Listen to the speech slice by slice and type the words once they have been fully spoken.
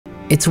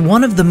It's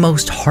one of the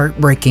most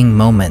heartbreaking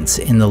moments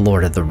in The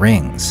Lord of the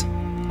Rings.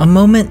 A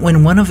moment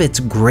when one of its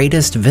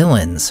greatest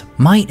villains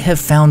might have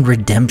found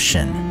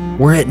redemption,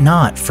 were it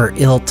not for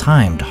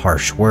ill-timed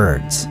harsh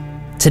words.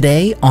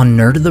 Today on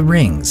Nerd of the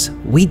Rings,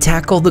 we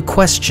tackle the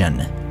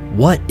question,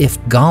 what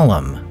if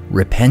Gollum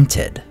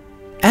repented?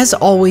 As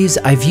always,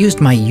 I've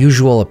used my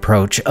usual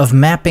approach of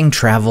mapping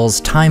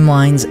travels,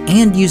 timelines,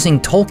 and using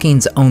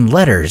Tolkien's own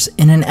letters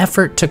in an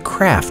effort to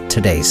craft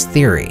today's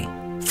theory.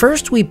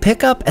 First, we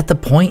pick up at the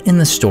point in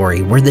the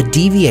story where the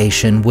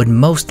deviation would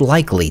most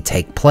likely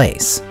take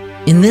place.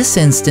 In this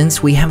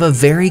instance, we have a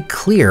very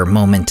clear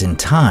moment in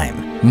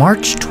time,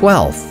 March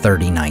 12,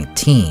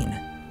 3019.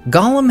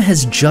 Gollum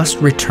has just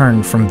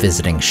returned from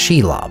visiting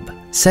Shelob,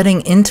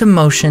 setting into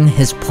motion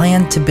his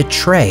plan to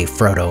betray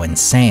Frodo and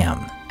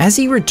Sam. As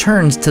he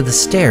returns to the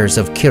stairs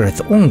of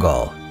Cirith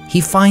Ungol,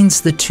 he finds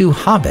the two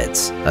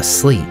hobbits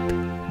asleep.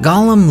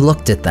 Gollum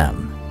looked at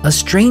them. A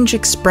strange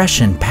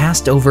expression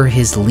passed over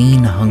his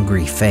lean,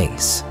 hungry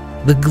face.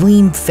 The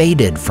gleam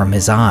faded from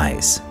his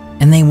eyes,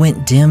 and they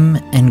went dim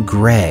and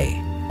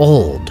gray,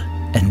 old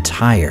and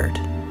tired.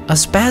 A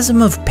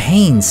spasm of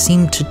pain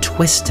seemed to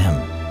twist him,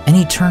 and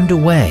he turned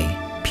away,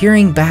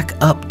 peering back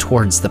up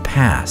towards the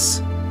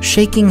pass,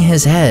 shaking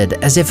his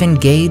head as if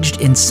engaged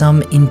in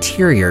some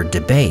interior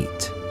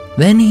debate.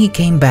 Then he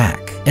came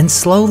back, and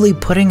slowly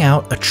putting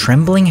out a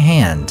trembling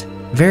hand,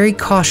 very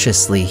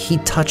cautiously he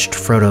touched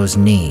Frodo's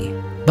knee.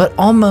 But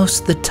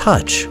almost the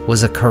touch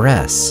was a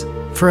caress.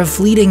 For a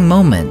fleeting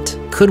moment,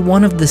 could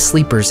one of the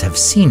sleepers have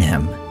seen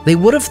him, they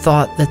would have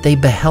thought that they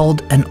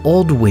beheld an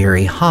old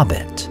weary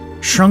hobbit,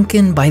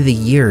 shrunken by the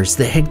years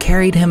that had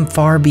carried him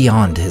far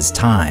beyond his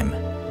time,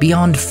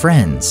 beyond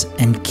friends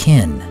and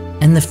kin,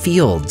 and the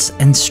fields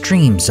and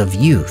streams of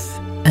youth,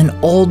 an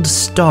old,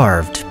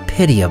 starved,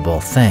 pitiable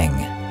thing.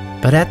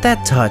 But at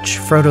that touch,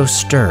 Frodo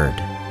stirred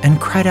and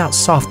cried out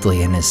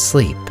softly in his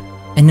sleep,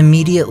 and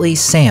immediately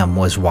Sam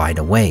was wide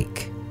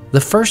awake. The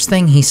first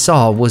thing he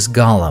saw was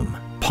Gollum,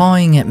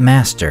 pawing at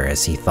Master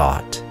as he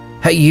thought.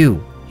 "Hey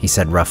you," he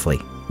said roughly,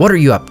 "what are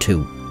you up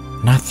to?"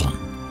 "Nothing,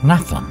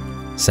 nothing,"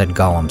 said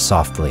Gollum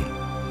softly.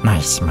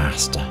 "Nice,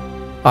 Master."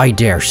 "I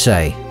dare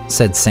say,"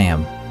 said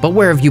Sam, "but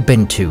where have you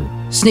been to?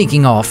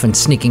 Sneaking off and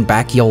sneaking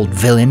back, you old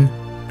villain."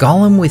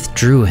 Gollum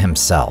withdrew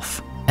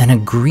himself, and a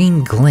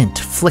green glint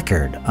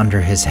flickered under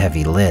his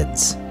heavy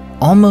lids.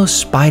 Almost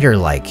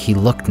spider-like he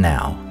looked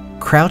now,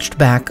 crouched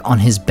back on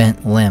his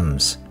bent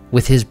limbs,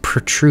 with his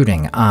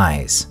protruding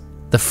eyes.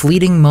 The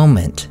fleeting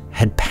moment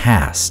had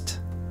passed,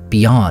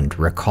 beyond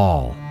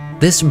recall.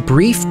 This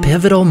brief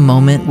pivotal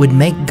moment would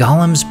make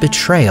Gollum's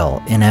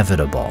betrayal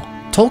inevitable.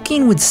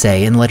 Tolkien would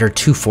say in letter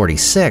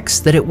 246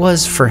 that it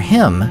was, for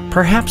him,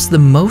 perhaps the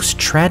most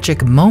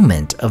tragic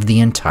moment of the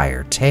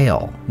entire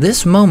tale.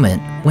 This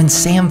moment when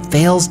Sam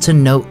fails to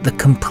note the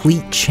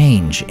complete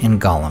change in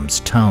Gollum's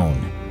tone.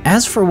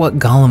 As for what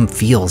Gollum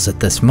feels at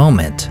this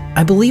moment,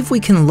 I believe we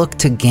can look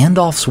to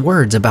Gandalf's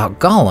words about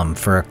Gollum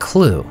for a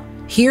clue.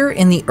 Here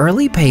in the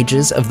early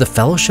pages of the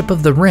Fellowship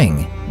of the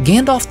Ring,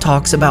 Gandalf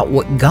talks about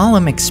what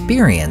Gollum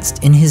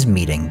experienced in his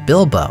meeting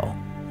Bilbo.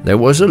 "There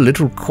was a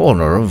little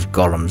corner of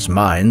Gollum's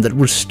mind that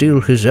was still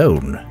his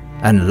own,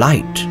 and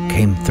light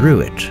came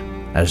through it,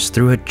 as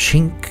through a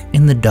chink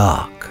in the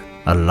dark,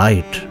 a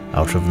light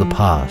out of the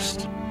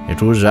past.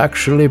 It was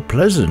actually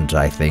pleasant,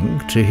 I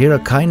think, to hear a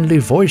kindly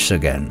voice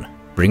again,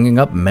 bringing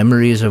up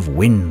memories of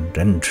wind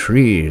and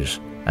trees,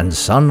 and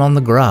sun on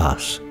the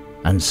grass,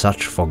 and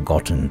such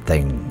forgotten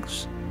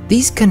things."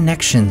 These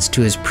connections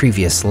to his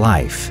previous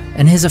life,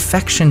 and his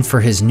affection for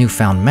his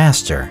newfound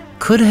master,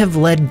 could have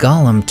led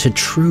Gollum to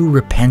true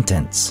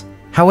repentance.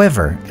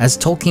 However, as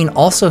Tolkien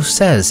also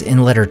says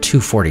in letter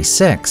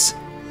 246,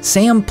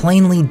 Sam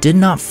plainly did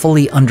not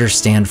fully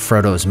understand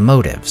Frodo's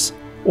motives,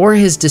 or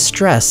his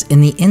distress in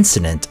the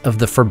incident of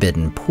the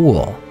Forbidden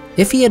Pool.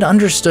 If he had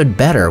understood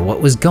better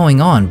what was going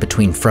on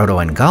between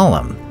Frodo and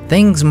Gollum,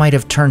 things might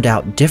have turned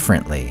out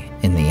differently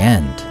in the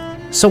end.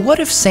 So what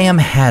if Sam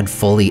had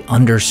fully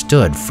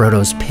understood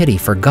Frodo's pity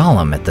for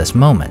Gollum at this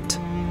moment?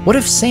 What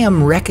if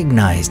Sam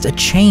recognized a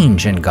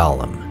change in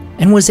Gollum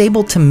and was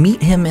able to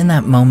meet him in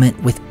that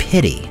moment with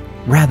pity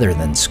rather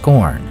than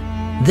scorn?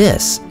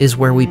 This is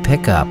where we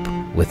pick up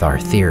with our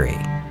theory.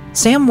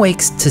 Sam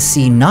wakes to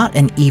see not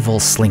an evil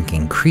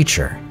slinking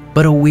creature,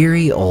 but a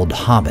weary old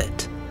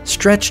hobbit,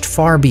 stretched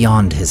far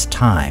beyond his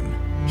time.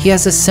 He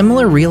has a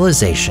similar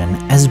realization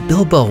as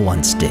Bilbo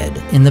once did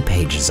in the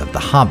pages of The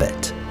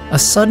Hobbit. A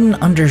sudden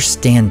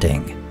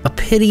understanding, a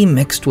pity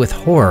mixed with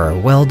horror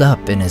welled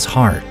up in his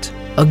heart,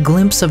 a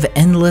glimpse of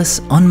endless,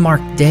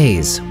 unmarked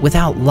days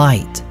without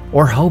light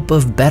or hope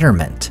of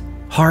betterment,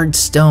 hard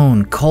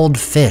stone, cold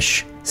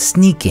fish,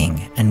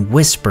 sneaking and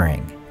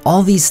whispering.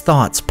 All these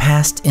thoughts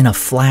passed in a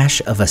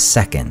flash of a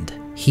second.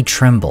 He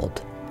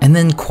trembled, and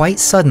then quite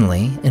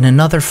suddenly, in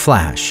another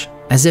flash,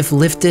 as if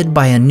lifted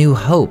by a new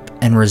hope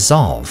and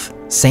resolve,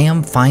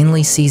 Sam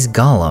finally sees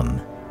Gollum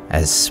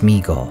as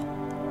Smeagol.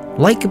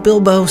 Like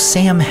Bilbo,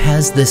 Sam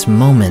has this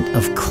moment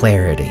of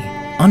clarity,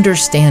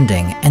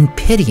 understanding and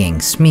pitying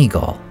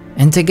Smeagol.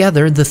 and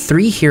together the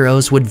three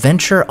heroes would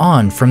venture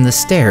on from the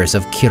stairs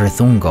of Cirith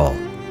Ungol,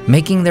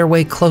 making their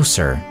way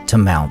closer to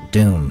Mount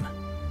Doom.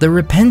 The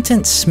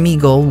repentant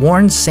Smeagol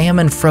warns Sam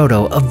and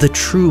Frodo of the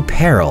true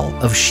peril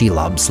of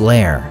Shelob's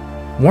lair,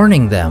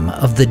 warning them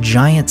of the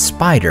giant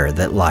spider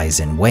that lies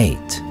in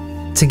wait.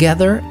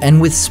 Together,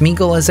 and with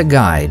Smeagol as a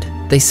guide,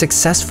 they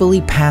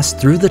successfully pass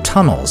through the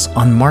tunnels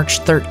on March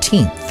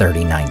 13,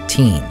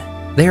 3019.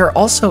 They are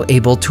also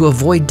able to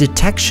avoid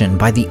detection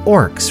by the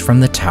orcs from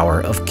the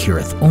Tower of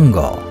Cirith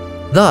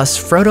Ungol. Thus,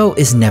 Frodo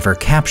is never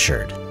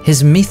captured,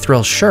 his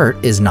mithril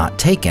shirt is not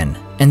taken,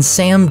 and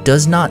Sam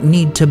does not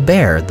need to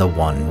bear the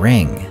One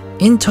Ring.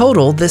 In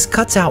total, this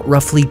cuts out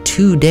roughly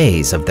 2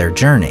 days of their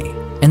journey,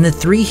 and the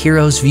three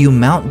heroes view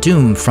Mount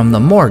Doom from the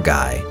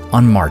Morgai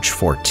on March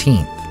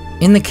 14th.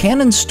 In the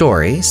canon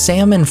story,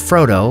 Sam and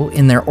Frodo,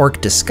 in their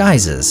orc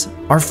disguises,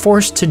 are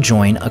forced to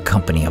join a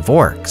company of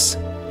orcs.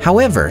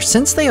 However,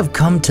 since they have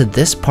come to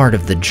this part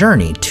of the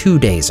journey 2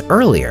 days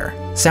earlier,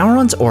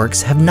 Sauron's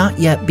orcs have not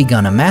yet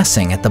begun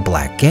amassing at the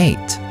Black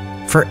Gate,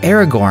 for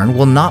Aragorn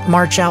will not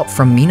march out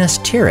from Minas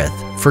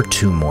Tirith for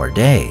 2 more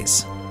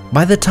days.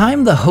 By the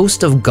time the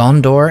host of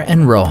Gondor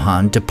and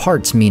Rohan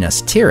departs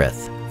Minas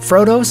Tirith,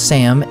 Frodo,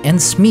 Sam, and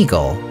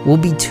Smeagol will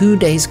be 2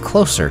 days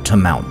closer to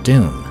Mount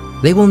Doom.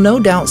 They will no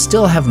doubt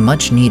still have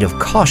much need of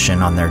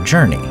caution on their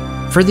journey,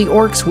 for the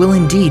orcs will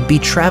indeed be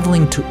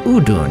traveling to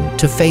Udun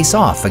to face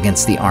off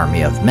against the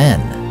army of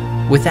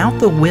men. Without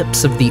the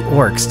whips of the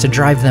orcs to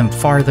drive them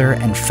farther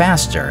and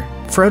faster,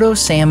 Frodo,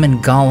 Sam,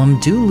 and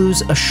Gollum do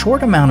lose a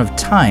short amount of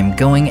time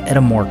going at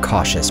a more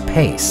cautious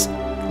pace,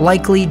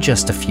 likely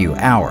just a few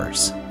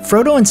hours.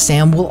 Frodo and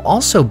Sam will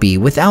also be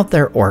without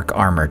their orc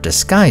armor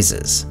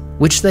disguises,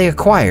 which they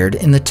acquired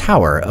in the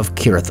Tower of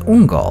Cirith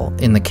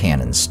Ungol in the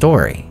canon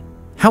story.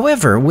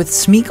 However, with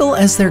Smeagol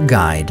as their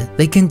guide,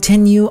 they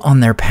continue on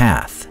their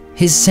path,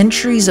 his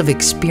centuries of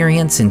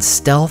experience in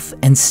stealth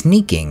and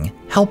sneaking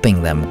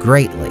helping them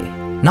greatly,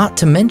 not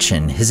to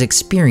mention his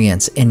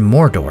experience in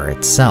Mordor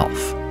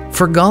itself.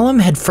 For Gollum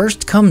had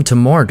first come to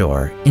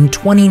Mordor in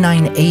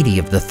 2980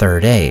 of the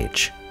Third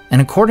Age,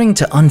 and according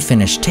to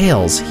unfinished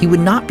tales, he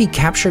would not be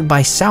captured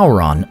by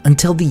Sauron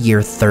until the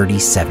year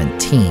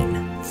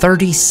 3017,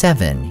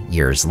 37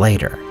 years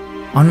later.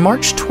 On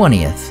March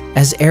 20th,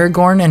 as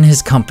Aragorn and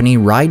his company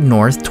ride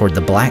north toward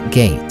the Black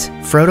Gate,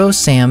 Frodo,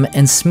 Sam,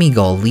 and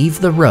Smeagol leave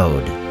the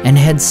road and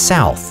head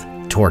south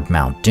toward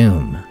Mount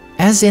Doom.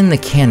 As in the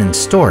canon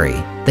story,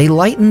 they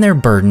lighten their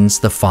burdens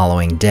the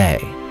following day,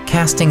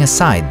 casting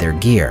aside their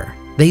gear.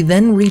 They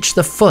then reach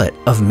the foot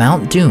of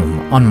Mount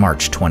Doom on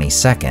March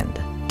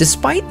 22nd.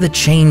 Despite the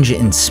change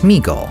in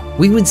Smeagol,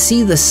 we would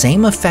see the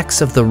same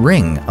effects of the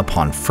ring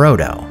upon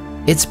Frodo.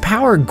 Its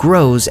power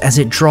grows as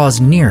it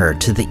draws nearer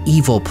to the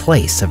evil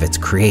place of its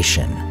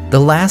creation. The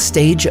last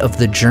stage of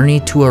the journey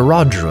to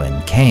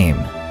Erodruin came,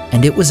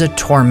 and it was a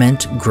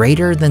torment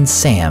greater than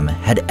Sam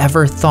had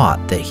ever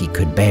thought that he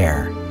could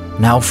bear.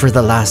 "Now for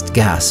the last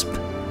gasp,"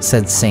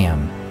 said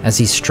Sam as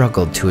he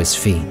struggled to his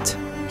feet.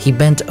 He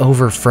bent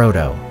over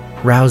Frodo,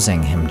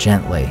 rousing him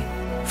gently.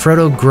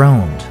 Frodo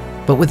groaned,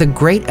 but with a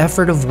great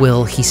effort of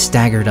will he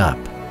staggered up,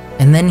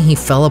 and then he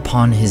fell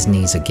upon his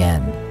knees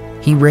again.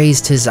 He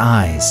raised his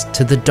eyes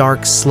to the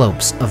dark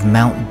slopes of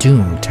Mount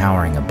Doom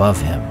towering above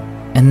him,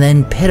 and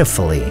then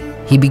pitifully,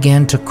 he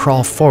began to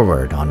crawl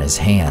forward on his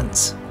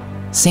hands.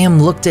 Sam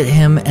looked at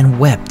him and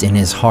wept in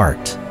his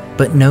heart,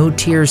 but no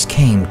tears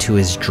came to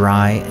his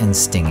dry and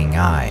stinging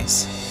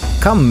eyes.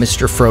 "Come,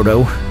 Mr.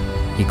 Frodo,"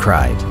 he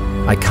cried.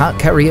 "I can't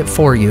carry it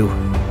for you."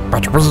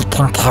 "But we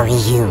can carry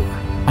you,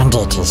 and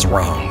it is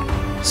well,"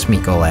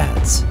 Smeagol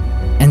adds.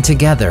 And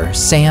together,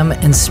 Sam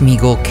and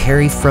Smeagol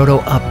carry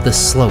Frodo up the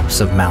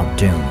slopes of Mount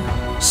Doom.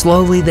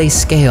 Slowly they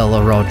scale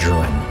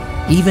Erodruin,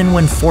 even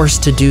when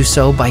forced to do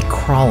so by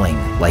crawling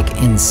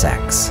like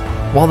insects.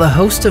 While the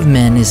host of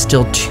men is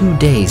still 2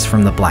 days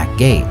from the Black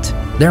Gate,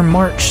 their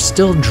march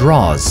still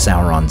draws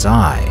Sauron's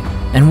eye.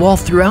 And while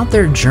throughout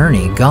their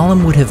journey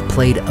Gollum would have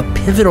played a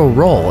pivotal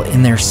role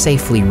in their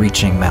safely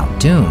reaching Mount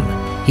Doom,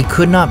 he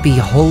could not be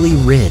wholly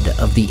rid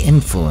of the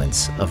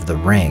influence of the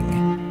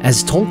ring.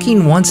 As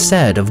Tolkien once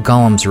said of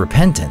Gollum's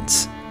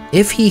repentance,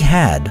 if he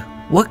had,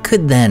 what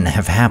could then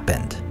have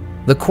happened?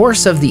 The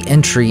course of the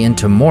entry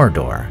into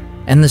Mordor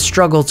and the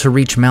struggle to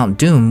reach Mount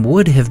Doom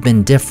would have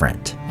been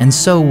different, and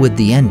so would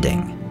the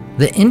ending.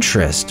 The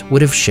interest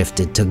would have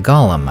shifted to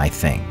Gollum, I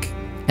think,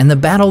 and the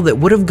battle that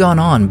would have gone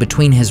on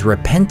between his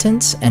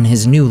repentance and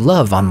his new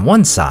love on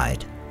one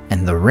side,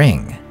 and the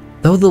ring.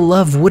 Though the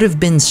love would have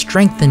been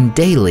strengthened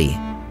daily,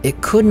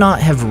 it could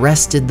not have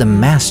wrested the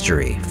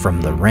mastery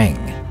from the ring.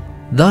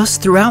 Thus,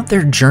 throughout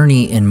their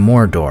journey in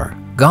Mordor,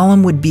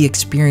 Gollum would be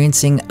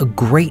experiencing a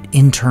great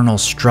internal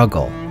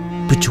struggle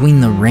between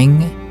the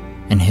ring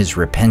and his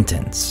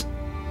repentance.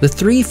 The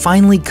three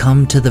finally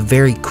come to the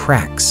very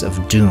cracks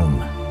of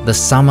Doom, the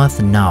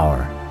Samath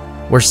Naur,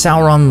 where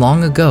Sauron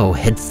long ago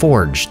had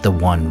forged the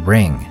One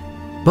Ring.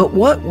 But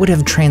what would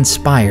have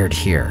transpired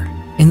here,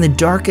 in the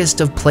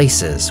darkest of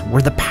places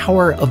where the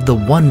power of the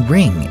One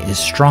Ring is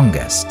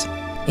strongest?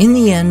 In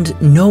the end,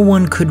 no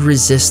one could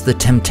resist the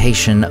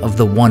temptation of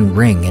the One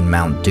Ring in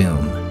Mount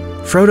Doom.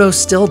 Frodo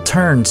still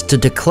turns to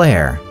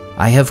declare,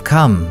 "I have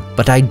come,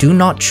 but I do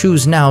not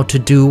choose now to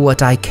do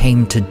what I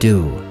came to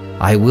do.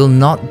 I will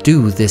not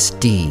do this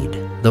deed.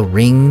 The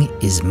ring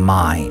is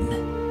mine."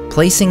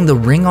 Placing the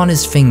ring on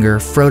his finger,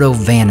 Frodo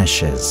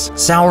vanishes.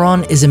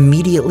 Sauron is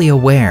immediately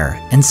aware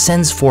and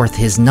sends forth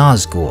his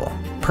Nazgul,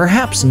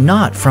 perhaps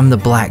not from the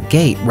Black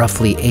Gate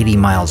roughly 80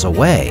 miles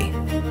away,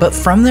 but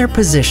from their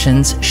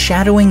positions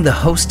shadowing the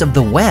host of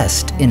the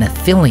West in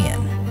Ithilien.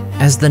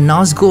 As the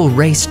Nazgul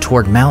race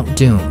toward Mount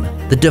Doom,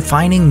 the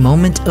defining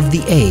moment of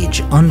the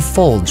age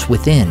unfolds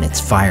within its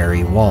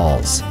fiery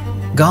walls.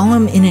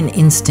 Gollum in an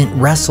instant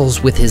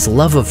wrestles with his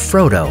love of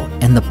Frodo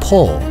and the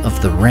pull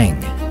of the ring.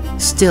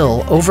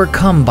 Still,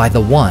 overcome by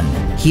the One,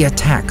 he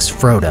attacks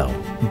Frodo,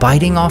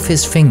 biting off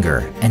his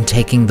finger and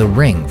taking the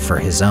ring for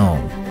his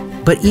own.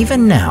 But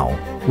even now,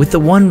 with the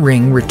One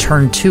Ring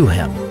returned to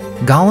him,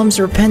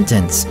 Gollum's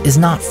repentance is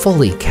not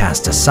fully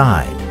cast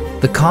aside.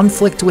 The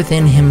conflict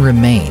within him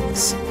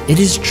remains. It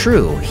is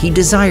true he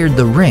desired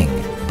the ring,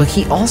 but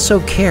he also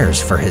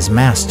cares for his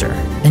master,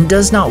 and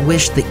does not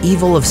wish the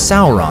evil of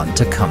Sauron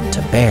to come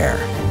to bear.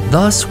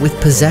 Thus,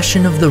 with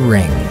possession of the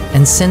ring,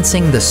 and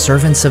sensing the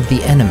servants of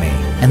the enemy,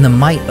 and the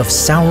might of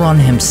Sauron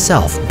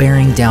himself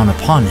bearing down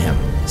upon him,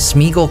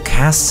 Smeagol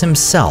casts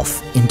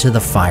himself into the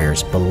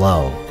fires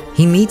below.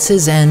 He meets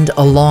his end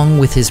along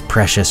with his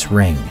precious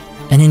ring,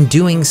 and in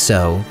doing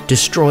so,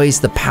 destroys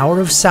the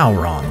power of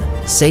Sauron,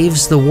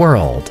 saves the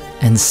world,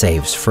 and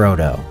saves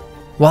Frodo.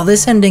 While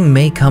this ending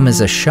may come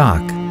as a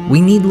shock,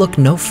 we need look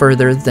no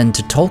further than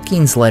to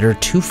Tolkien's letter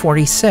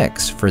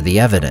 246 for the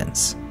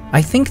evidence.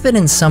 I think that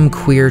in some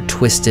queer,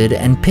 twisted,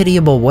 and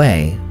pitiable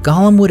way,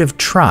 Gollum would have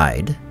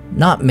tried,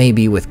 not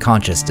maybe with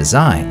conscious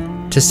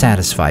design, to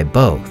satisfy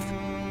both.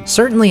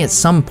 Certainly at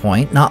some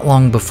point, not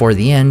long before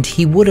the end,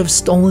 he would have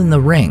stolen the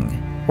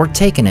ring, or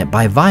taken it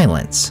by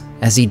violence,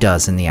 as he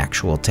does in the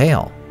actual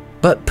tale.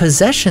 But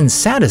possession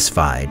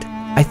satisfied,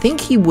 I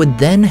think he would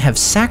then have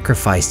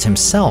sacrificed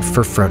himself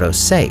for Frodo's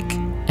sake,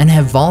 and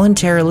have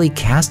voluntarily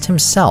cast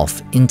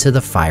himself into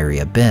the fiery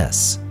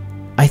abyss.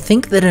 I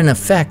think that an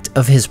effect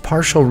of his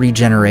partial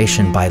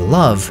regeneration by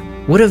love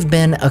would have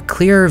been a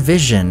clearer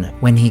vision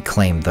when he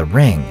claimed the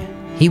ring.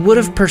 He would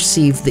have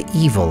perceived the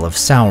evil of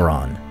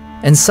Sauron,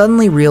 and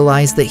suddenly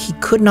realized that he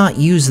could not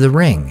use the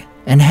ring,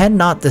 and had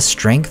not the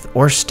strength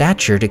or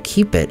stature to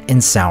keep it in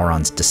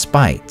Sauron's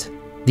despite.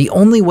 The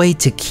only way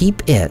to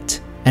keep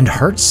it and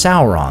hurt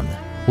Sauron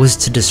was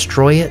to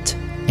destroy it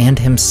and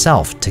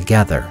himself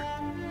together.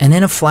 And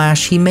in a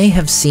flash, he may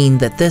have seen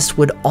that this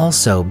would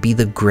also be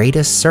the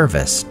greatest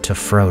service to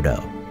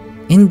Frodo.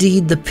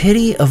 Indeed, the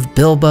pity of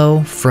Bilbo,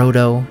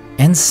 Frodo,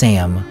 and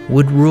Sam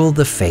would rule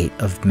the fate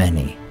of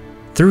many.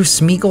 Through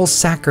Smeagol's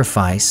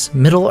sacrifice,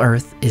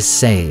 Middle-earth is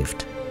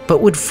saved.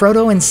 But would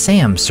Frodo and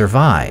Sam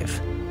survive?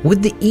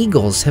 Would the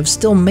Eagles have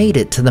still made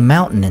it to the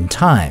mountain in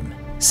time,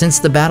 since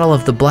the Battle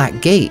of the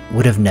Black Gate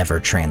would have never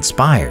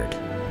transpired?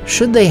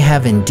 Should they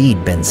have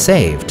indeed been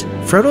saved,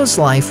 Frodo's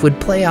life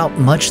would play out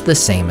much the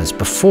same as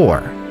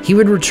before. He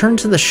would return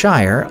to the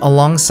Shire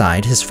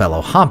alongside his fellow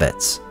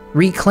hobbits,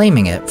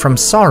 reclaiming it from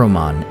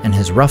Saruman and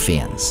his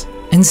ruffians.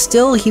 And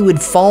still he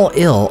would fall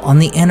ill on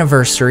the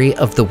anniversary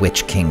of the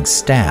Witch King's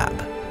stab,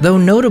 though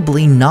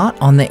notably not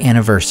on the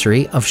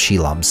anniversary of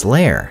Shelob's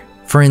lair,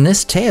 for in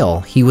this tale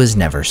he was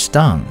never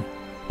stung.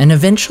 And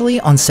eventually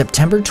on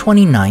September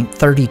 29,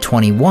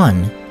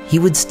 3021, he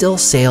would still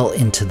sail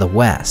into the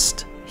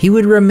west. He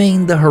would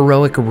remain the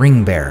heroic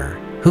Ringbearer,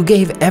 who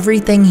gave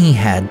everything he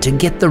had to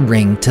get the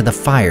ring to the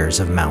fires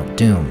of Mount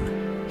Doom.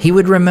 He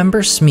would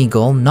remember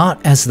Smeagol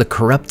not as the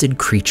corrupted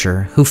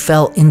creature who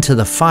fell into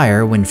the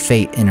fire when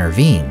fate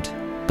intervened,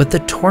 but the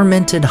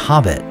tormented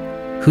hobbit,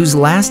 whose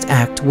last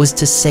act was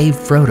to save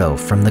Frodo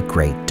from the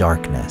great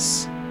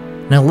darkness.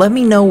 Now let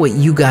me know what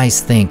you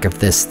guys think of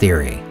this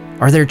theory.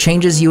 Are there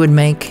changes you would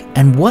make?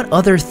 And what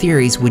other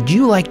theories would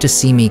you like to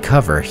see me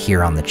cover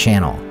here on the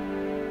channel?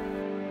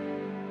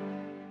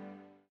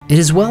 It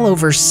is well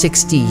over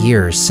 60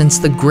 years since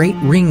the great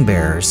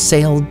Ringbearer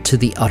sailed to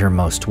the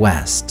uttermost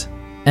west.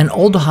 An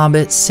old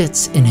hobbit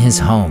sits in his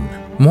home,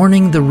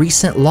 mourning the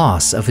recent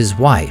loss of his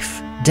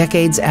wife,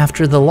 decades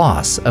after the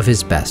loss of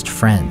his best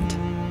friend.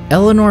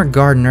 Eleanor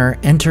Gardner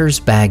enters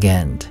Bag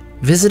End,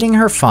 visiting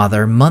her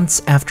father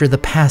months after the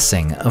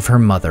passing of her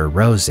mother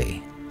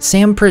Rosie.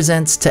 Sam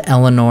presents to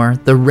Eleanor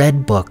the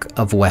Red Book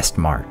of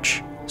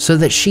Westmarch, so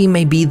that she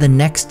may be the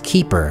next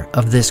keeper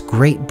of this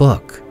great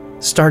book,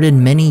 started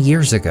many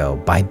years ago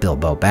by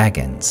Bilbo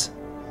Baggins.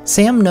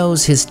 Sam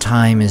knows his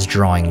time is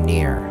drawing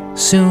near.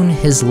 Soon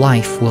his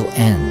life will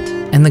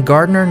end, and the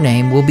Gardner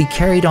name will be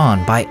carried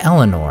on by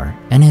Eleanor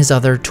and his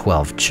other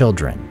 12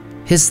 children.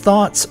 His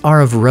thoughts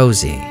are of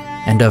Rosie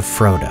and of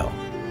Frodo.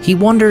 He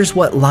wonders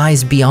what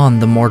lies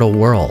beyond the mortal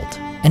world,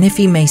 and if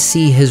he may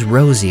see his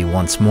Rosie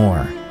once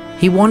more.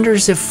 He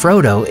wonders if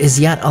Frodo is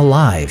yet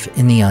alive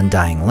in the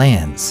Undying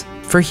Lands,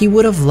 for he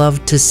would have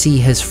loved to see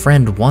his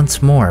friend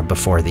once more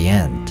before the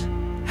end.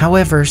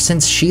 However,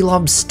 since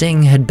Shelob's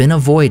sting had been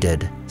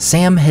avoided,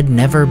 Sam had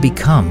never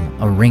become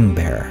a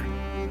ring-bearer,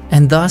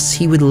 and thus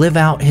he would live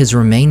out his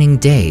remaining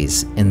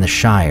days in the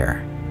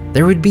Shire.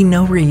 There would be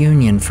no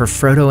reunion for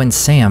Frodo and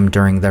Sam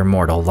during their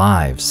mortal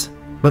lives,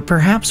 but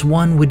perhaps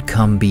one would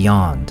come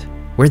beyond,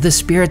 where the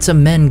spirits of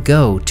men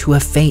go to a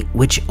fate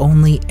which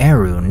only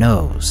Eru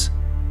knows,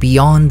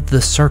 beyond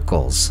the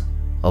circles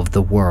of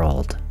the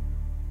world.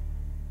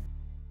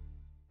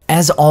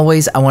 As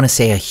always, I want to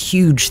say a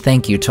huge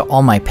thank you to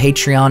all my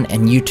Patreon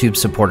and YouTube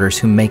supporters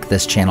who make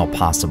this channel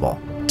possible.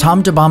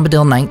 Tom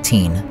DeBombadil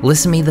 19,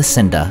 Lissamy the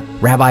Cinda,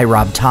 Rabbi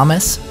Rob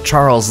Thomas,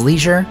 Charles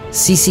Leisure,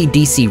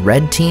 CCDC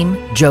Red Team,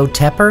 Joe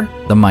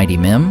Tepper, The Mighty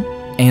Mim,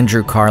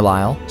 Andrew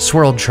Carlisle,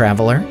 Swirled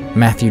Traveler,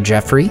 Matthew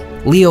Jeffrey,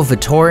 Leo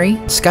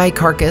Vittori, Sky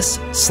Carcass,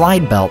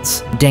 Slide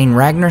Belts, Dane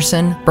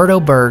Ragnarsson,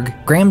 Berto Berg,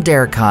 Graham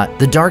Derricott,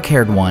 The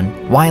Dark-Haired One,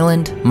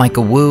 Wyland, Micah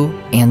Wu,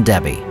 and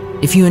Debbie.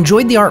 If you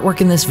enjoyed the artwork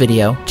in this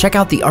video, check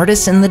out the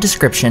artists in the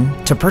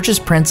description to purchase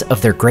prints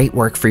of their great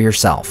work for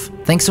yourself.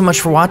 Thanks so much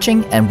for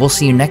watching, and we'll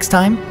see you next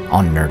time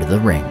on Nerd of the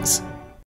Rings.